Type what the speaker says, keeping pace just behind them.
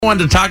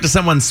Wanted to talk to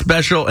someone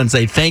special and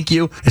say thank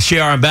you. It's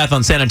JR and Beth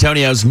on San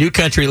Antonio's New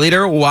Country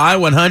Leader,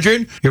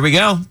 Y100. Here we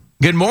go.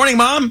 Good morning,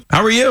 Mom.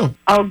 How are you?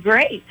 Oh,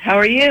 great. How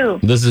are you?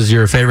 This is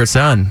your favorite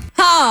son.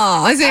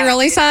 Oh, is he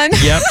really son?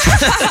 Yep.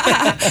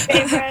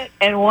 Favorite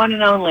and one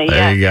and only.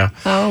 There Yes. you go.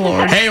 Oh,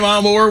 Lord. Hey,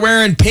 Mom, well, we're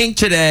wearing pink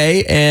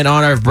today in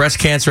honor of Breast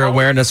Cancer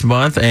Awareness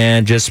Month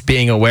and just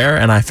being aware.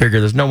 And I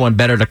figure there's no one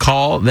better to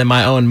call than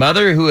my own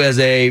mother, who is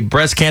a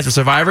breast cancer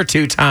survivor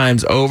 2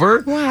 times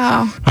over.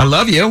 Wow. I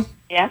love you.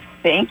 Yes,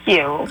 thank you.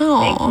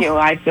 Aw. Thank you.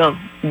 I feel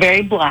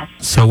very blessed.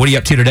 So what are you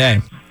up to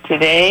today?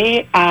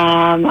 Today,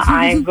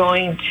 I'm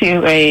going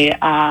to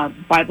a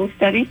Bible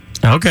study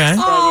Okay.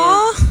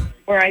 Aw.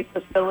 where I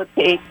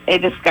facilitate a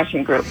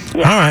discussion group.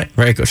 Yes. All right.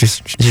 Very cool.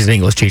 She's an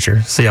English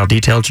teacher. See how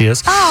detailed she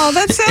is. Oh,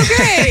 that's so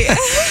great.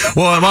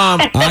 Well, Mom,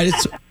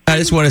 I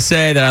just want to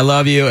say that I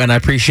love you and I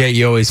appreciate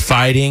you always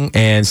fighting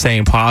and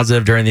staying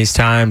positive during these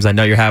times. I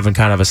know you're having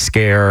kind of a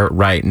scare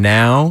right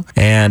now,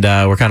 and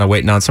we're kind of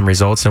waiting on some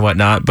results and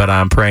whatnot, but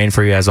I'm praying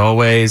for you as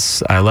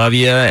always. I love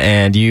you,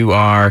 and you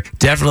are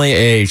definitely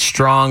a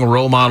strong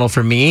role model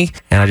for me,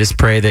 and I just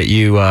pray that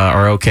you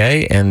are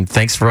okay, and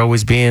thanks for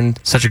always being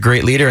such a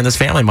great leader in this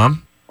family,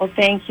 Mom. Well,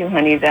 thank you,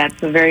 honey.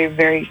 That's a very,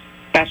 very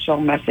special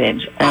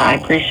message, and I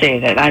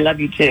appreciate it. I love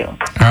you, too. All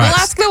We'll right.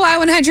 ask the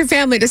Y100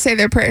 family to say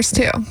their prayers,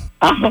 too.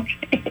 Okay.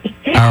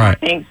 All right.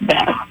 Thanks,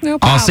 Beth. No problem.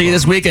 I'll see you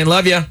this weekend.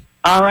 Love you.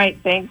 All right.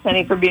 Thanks,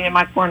 honey, for being in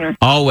my corner.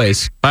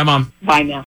 Always. Bye, Mom. Bye now.